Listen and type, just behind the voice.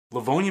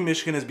Livonia,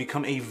 Michigan has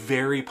become a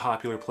very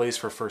popular place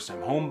for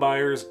first-time home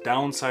buyers,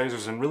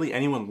 downsizers, and really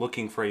anyone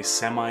looking for a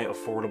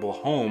semi-affordable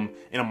home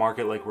in a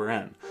market like we're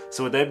in.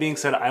 So with that being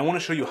said, I want to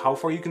show you how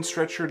far you can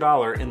stretch your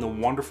dollar in the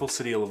wonderful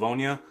city of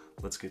Livonia.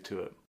 Let's get to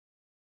it.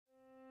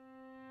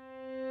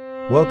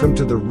 Welcome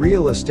to the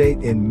Real Estate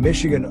in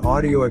Michigan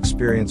Audio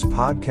Experience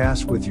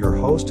podcast with your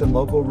host and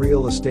local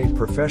real estate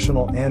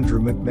professional, Andrew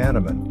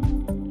McManaman.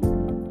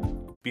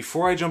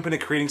 Before I jump into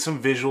creating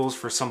some visuals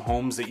for some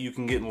homes that you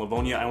can get in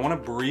Livonia, I want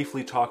to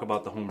briefly talk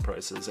about the home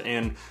prices.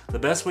 And the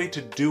best way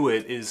to do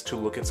it is to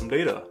look at some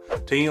data.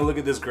 Taking a look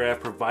at this graph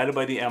provided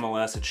by the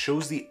MLS, it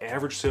shows the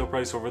average sale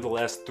price over the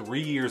last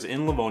 3 years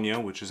in Livonia,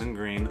 which is in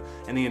green,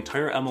 and the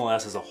entire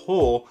MLS as a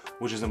whole,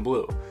 which is in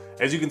blue.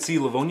 As you can see,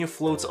 Livonia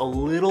floats a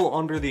little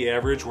under the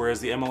average, whereas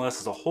the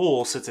MLS as a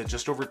whole sits at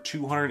just over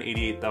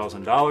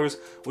 $288,000,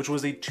 which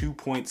was a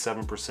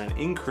 2.7%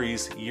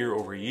 increase year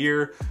over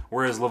year,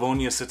 whereas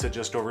Livonia sits at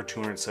just over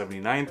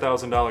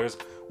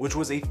 $279,000, which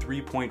was a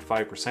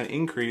 3.5%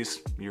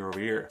 increase year over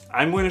year.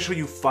 I'm going to show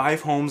you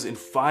 5 homes in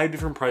 5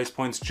 different price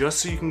points just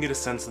so you can get a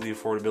sense of the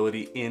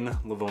affordability in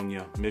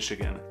Livonia,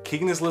 Michigan.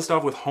 Kicking this list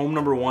off with home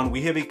number 1,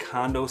 we have a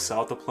condo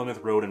south of Plymouth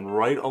Road and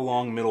right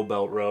along Middle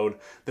Belt Road.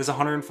 This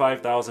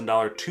 $105,000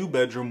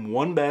 2-bedroom,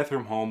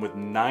 1-bathroom home with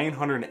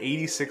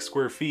 986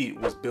 square feet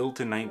was built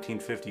in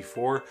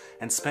 1954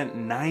 and spent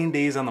 9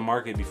 days on the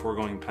market before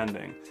going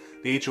pending.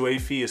 The HOA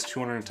fee is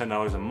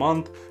 $210 a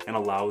month and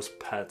allows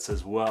pets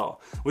as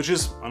well, which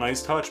is a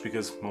nice touch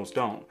because most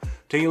don't.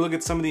 Taking a look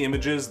at some of the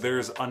images,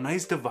 there's a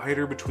nice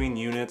divider between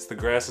units, the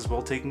grass is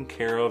well taken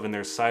care of, and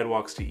there's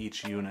sidewalks to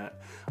each unit.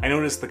 I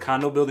noticed the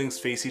condo buildings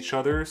face each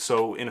other,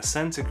 so in a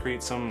sense it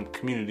creates some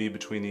community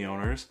between the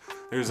owners.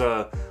 There's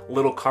a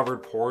little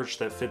covered porch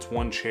that fits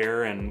 1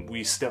 chair, and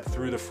we step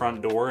through the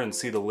front door and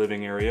see the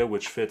living area,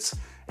 which fits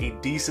a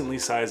decently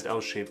sized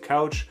L-shaped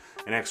couch,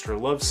 an extra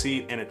love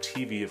seat, and a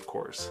TV, of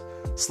course.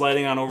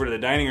 Sliding on over to the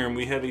dining room,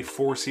 we have a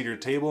 4-seater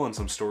table and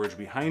some storage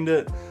behind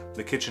it.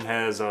 The kitchen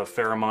has a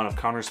fair amount of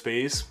counter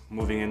space.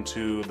 Moving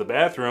into the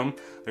bathroom,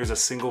 there's a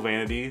single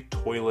vanity,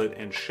 toilet,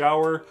 and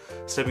shower.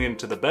 Stepping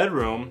into the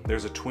bedroom,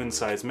 there's a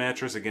twin-size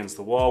mattress against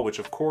the wall, which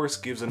of course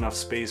gives enough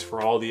space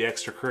for all the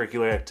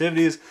extracurricular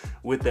activities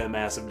with that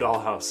massive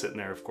dollhouse sitting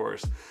there, of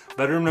course.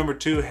 Bedroom number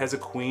 2 has a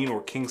queen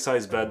or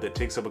king-size bed that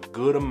takes up a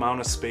good amount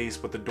of space,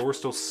 but the door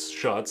still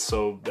shuts,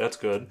 so that's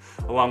good,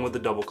 along with the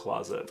double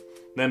closet.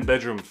 Then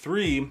bedroom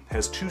 3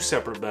 has 2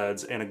 separate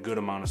beds and a good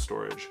amount of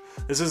storage.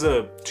 This is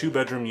a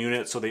 2-bedroom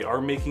unit, so they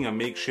are making a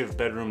makeshift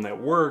bedroom that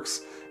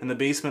works, and the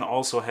basement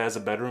also has a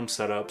bedroom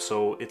set up,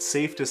 so it's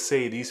safe to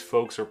say these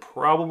folks are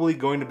probably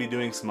going to be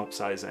doing some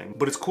upsizing.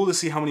 But it's cool to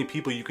see how many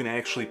people you can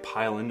actually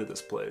pile into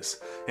this place.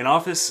 An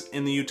office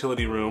in the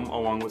utility room,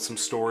 along with some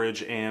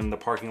storage and the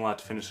parking lot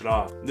to finish it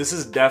off. This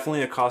is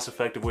definitely a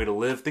cost-effective way to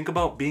live. Think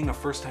about being a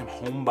first-time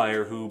home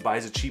buyer who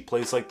buys a cheap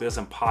place like this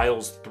and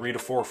piles 3 to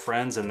 4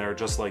 friends in there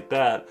just like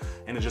that,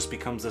 and it just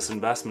becomes this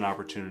investment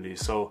opportunity.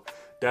 So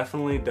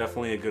definitely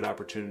a good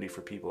opportunity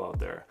for people out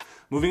there.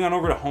 Moving on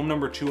over to home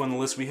number 2 on the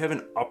list, we have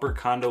an upper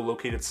condo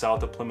located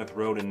south of Plymouth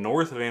Road and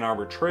north of Ann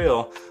Arbor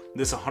Trail.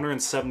 This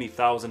 $170,000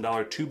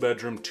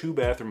 2-bedroom,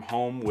 2-bathroom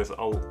home with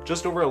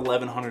just over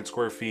 1,100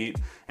 square feet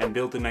and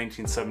built in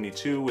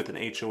 1972 with an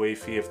HOA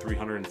fee of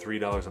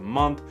 $303 a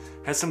month,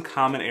 has some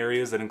common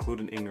areas that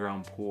include an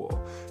in-ground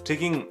pool.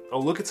 Taking a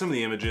look at some of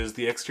the images,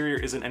 the exterior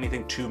isn't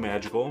anything too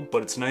magical,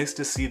 but it's nice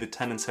to see the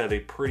tenants have a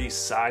pretty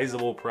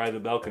sizable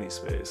private balcony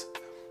space.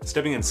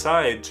 Stepping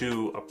inside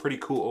to a pretty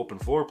cool open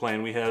floor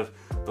plan, we have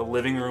the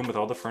living room with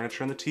all the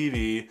furniture and the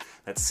TV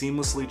that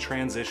seamlessly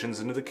transitions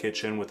into the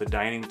kitchen with a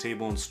dining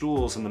table and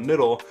stools in the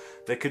middle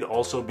that could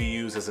also be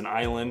used as an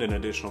island and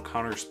additional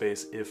counter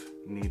space if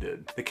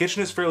needed. The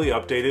kitchen is fairly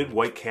updated,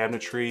 white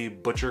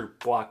cabinetry, butcher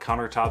block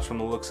countertops from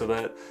the looks of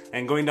it,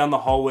 and going down the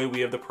hallway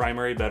we have the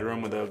primary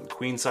bedroom with a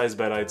queen-size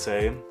bed, I'd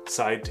say,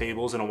 side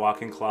tables and a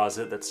walk-in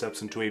closet that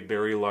steps into a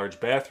very large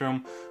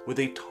bathroom with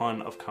a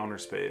ton of counter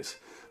space.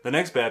 The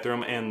next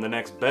bathroom and the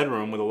next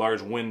bedroom with a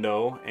large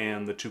window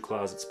and the 2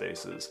 closet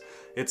spaces.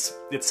 It's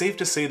safe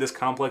to say this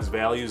complex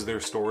values their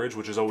storage,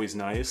 which is always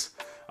nice.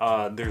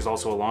 There's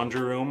also a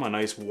laundry room, a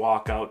nice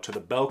walk out to the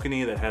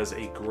balcony that has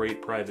a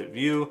great private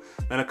view,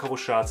 then a couple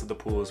shots of the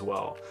pool as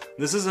well.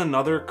 This is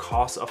another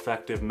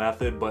cost-effective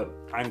method, but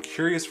I'm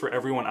curious for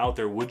everyone out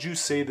there, would you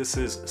say this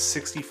is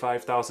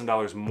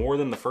 $65,000 more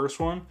than the first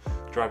one?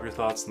 Drop your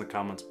thoughts in the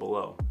comments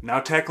below. Now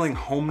tackling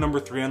home number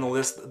 3 on the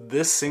list,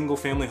 this single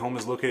family home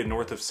is located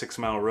north of 6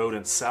 Mile Road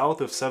and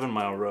south of 7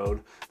 Mile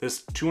Road.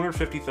 This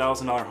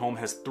 $250,000 home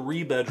has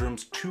 3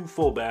 bedrooms, 2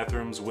 full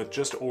bathrooms with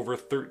just over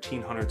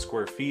 1,300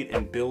 square feet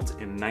and built built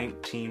in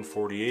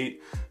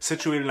 1948,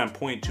 situated on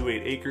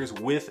 0.28 acres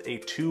with a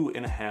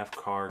 2.5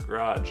 car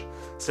garage.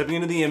 Stepping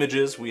into the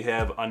images, we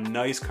have a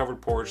nice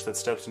covered porch that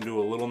steps into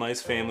a little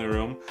nice family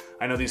room.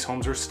 I know these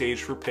homes are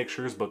staged for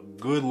pictures, but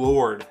good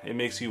lord, it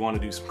makes you want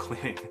to do some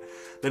cleaning.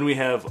 Then we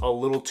have a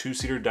little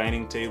two-seater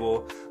dining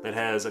table that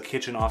has a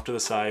kitchen off to the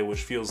side,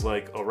 which feels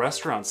like a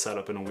restaurant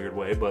setup in a weird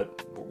way,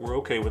 but we're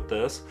okay with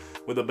this.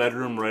 With a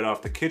bedroom right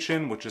off the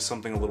kitchen, which is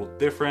something a little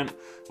different,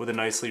 with a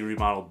nicely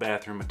remodeled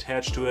bathroom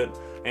attached to it,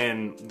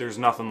 and there's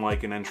nothing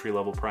like an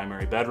entry-level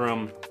primary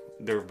bedroom.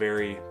 They're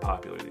very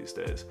popular these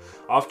days.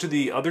 Off to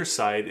the other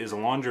side is a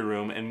laundry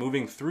room, and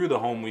moving through the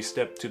home we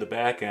step to the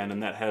back end,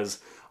 and that has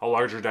a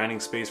larger dining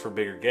space for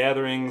bigger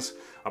gatherings,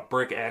 a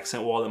brick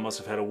accent wall that must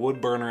have had a wood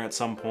burner at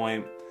some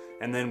point,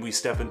 and then we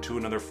step into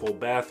another full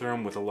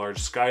bathroom with a large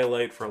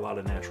skylight for a lot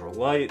of natural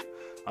light,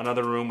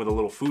 another room with a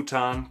little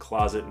futon,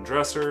 closet and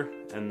dresser,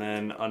 and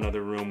then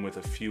another room with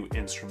a few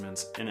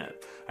instruments in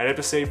it. I'd have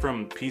to say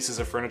from pieces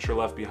of furniture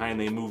left behind,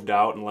 they moved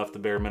out and left the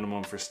bare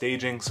minimum for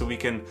staging, so we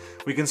can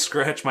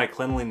scratch my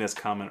cleanliness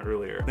comment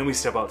earlier. Then we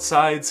step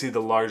outside, see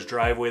the large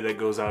driveway that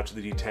goes out to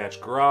the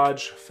detached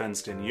garage,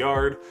 fenced-in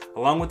yard,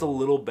 along with a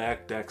little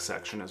back deck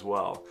section as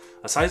well.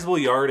 A sizable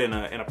yard in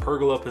a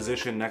pergola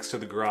position next to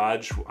the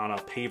garage on a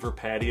paver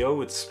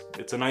patio. It's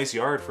a nice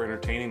yard for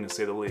entertaining, to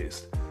say the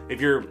least.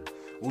 If you're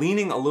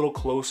leaning a little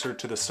closer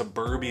to the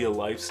suburbia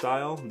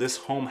lifestyle, this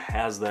home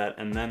has that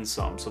and then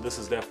some, so this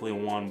is definitely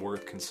one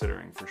worth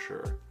considering for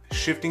sure.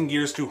 Shifting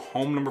gears to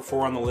home number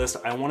 4 on the list,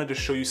 I wanted to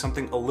show you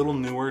something a little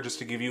newer just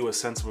to give you a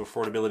sense of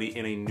affordability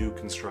in a new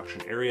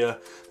construction area.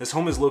 This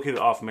home is located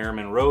off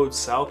Merriman Road,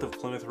 south of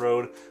Plymouth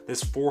Road.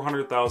 This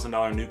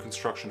 $400,000 new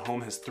construction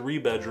home has 3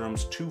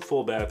 bedrooms, 2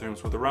 full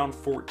bathrooms with around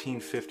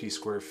 1,450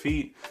 square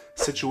feet,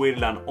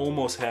 situated on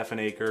almost half an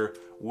acre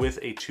with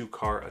a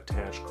 2-car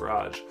attached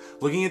garage.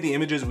 Looking at the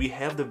images, we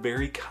have the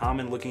very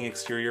common looking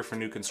exterior for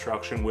new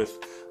construction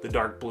with the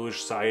dark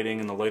bluish siding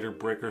and the lighter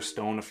brick or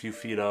stone a few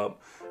feet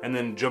up. And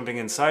then jumping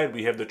inside,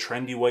 we have the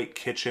trendy white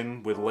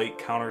kitchen with light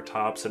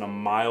countertops and a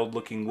mild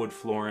looking wood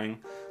flooring.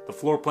 The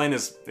floor plan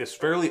is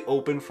fairly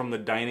open from the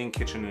dining,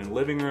 kitchen, and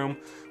living room.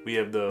 We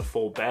have the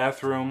full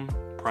bathroom,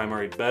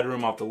 primary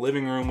bedroom off the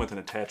living room with an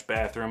attached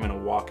bathroom and a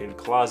walk-in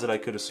closet, I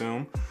could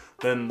assume.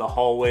 Then the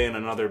hallway and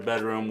another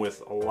bedroom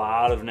with a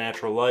lot of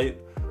natural light,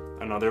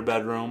 another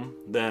bedroom,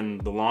 then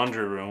the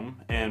laundry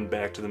room, and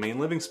back to the main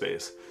living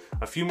space.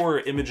 A few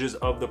more images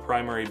of the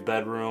primary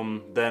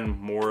bedroom, then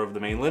more of the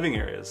main living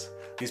areas.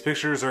 These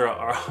pictures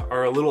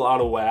are a little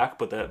out of whack,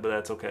 but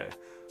that's okay.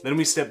 Then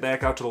we step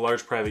back out to the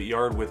large private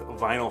yard with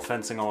vinyl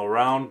fencing all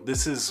around.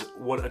 This is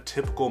what a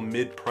typical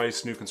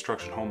mid-price new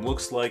construction home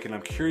looks like, and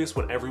I'm curious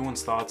what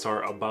everyone's thoughts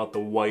are about the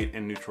white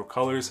and neutral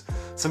colors.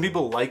 Some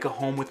people like a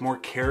home with more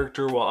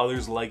character, while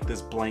others like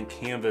this blank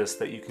canvas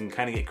that you can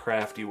kind of get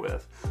crafty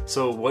with.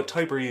 So what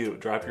type are you?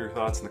 Drop your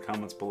thoughts in the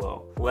comments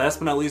below. Last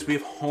but not least, we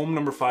have home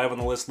number 5 on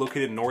the list,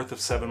 located north of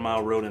 7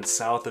 Mile Road and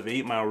south of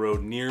 8 Mile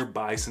Road near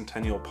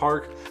Bicentennial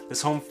Park.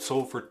 This home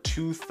sold for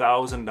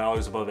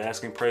 $2,000 above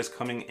asking price,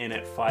 coming in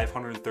at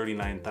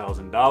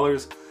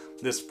 $539,000.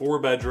 This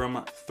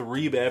 4-bedroom,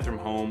 3-bathroom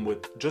home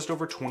with just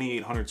over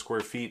 2,800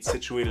 square feet,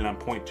 situated on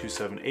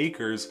 0.27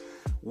 acres,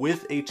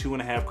 with a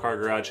 2.5-car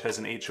garage, has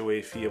an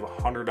HOA fee of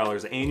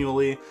 $100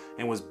 annually,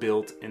 and was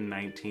built in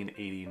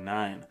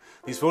 1989.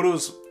 These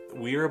photos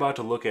we are about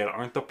to look at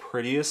aren't the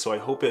prettiest, so I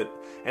hope it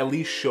at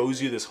least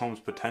shows you this home's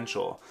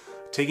potential.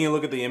 Taking a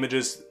look at the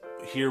images,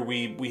 here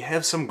we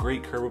have some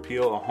great curb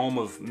appeal, a home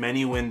of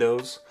many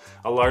windows,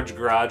 a large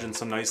garage, and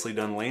some nicely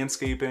done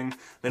landscaping.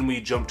 Then we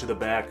jump to the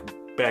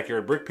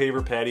backyard brick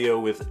paver patio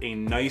with a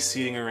nice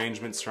seating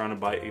arrangement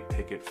surrounded by a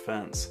picket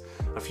fence.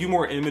 A few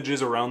more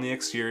images around the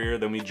exterior,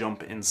 then we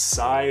jump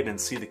inside and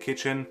see the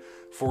kitchen,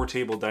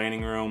 4-table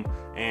dining room,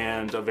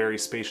 and a very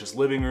spacious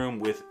living room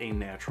with a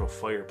natural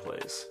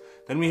fireplace.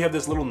 Then we have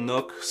this little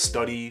nook,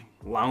 study,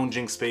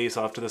 lounging space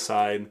off to the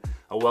side,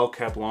 a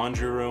well-kept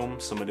laundry room,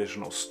 some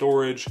additional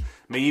storage,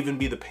 may even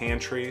be the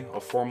pantry, a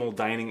formal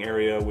dining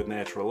area with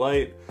natural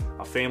light,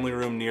 a family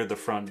room near the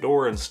front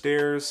door and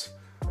stairs,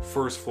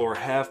 first floor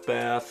half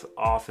bath,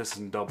 office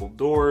and double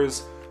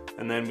doors,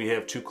 and then we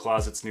have 2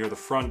 closets near the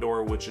front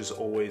door, which is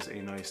always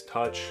a nice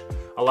touch.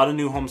 A lot of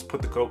new homes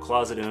put the coat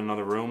closet in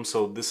another room,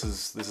 so this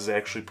is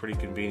actually pretty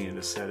convenient,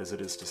 as sad as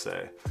it is to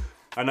say.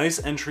 A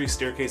nice entry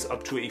staircase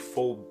up to a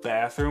full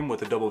bathroom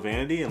with a double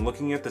vanity, and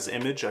looking at this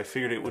image, I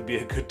figured it would be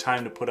a good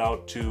time to put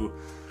out to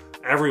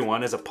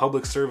everyone as a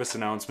public service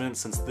announcement,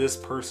 since this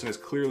person is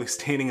clearly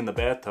standing in the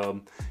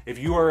bathtub. If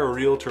you are a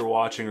realtor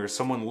watching or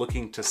someone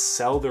looking to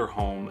sell their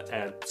home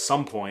at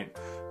some point,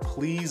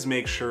 please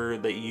make sure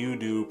that you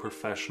do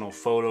professional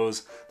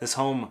photos. This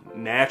home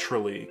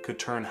naturally could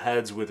turn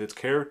heads with its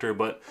character,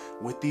 but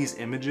with these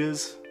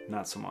images,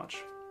 not so much.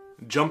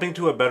 Jumping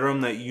to a bedroom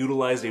that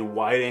utilized a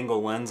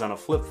wide-angle lens on a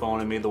flip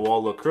phone and made the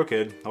wall look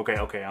crooked. Okay,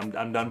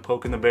 I'm done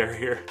poking the bear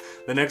here.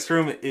 The next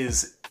room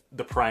is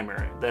the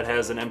primary that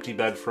has an empty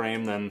bed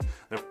frame, then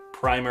the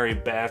primary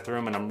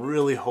bathroom, and I'm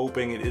really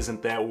hoping it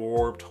isn't that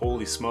warped.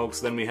 Holy smokes.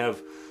 Then we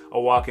have a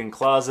walk-in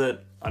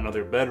closet,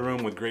 another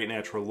bedroom with great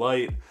natural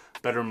light.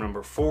 Bedroom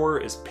number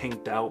 4 is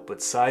pinked out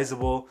but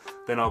sizable.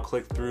 Then I'll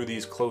click through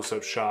these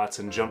close-up shots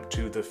and jump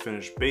to the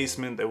finished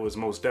basement that was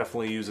most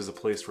definitely used as a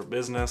place for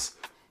business.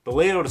 The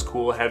layout is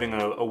cool, having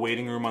a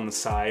waiting room on the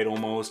side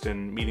almost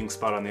and meeting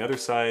spot on the other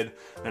side,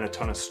 and a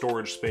ton of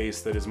storage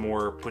space that is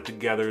more put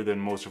together than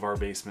most of our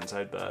basements,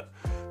 I'd bet.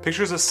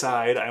 Pictures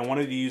aside, I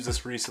wanted to use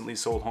this recently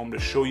sold home to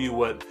show you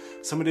what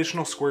some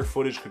additional square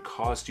footage could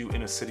cost you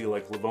in a city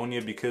like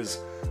Livonia, because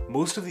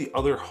most of the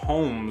other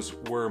homes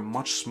were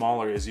much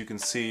smaller. As you can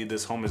see,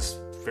 this home is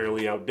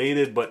fairly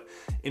outdated, but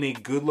in a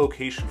good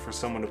location for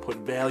someone to put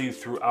value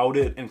throughout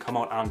it and come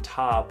out on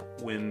top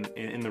when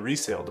in the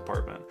resale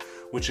department,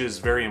 which is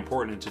very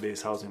important in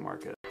today's housing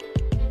market.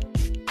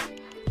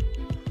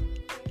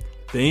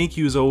 Thank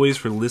you as always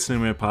for listening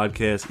to my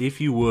podcast.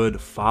 If you would,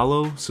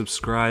 follow,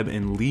 subscribe,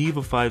 and leave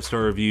a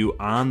 5-star review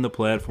on the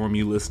platform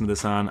you listen to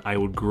this on. I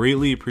would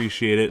greatly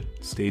appreciate it.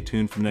 Stay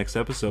tuned for the next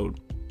episode.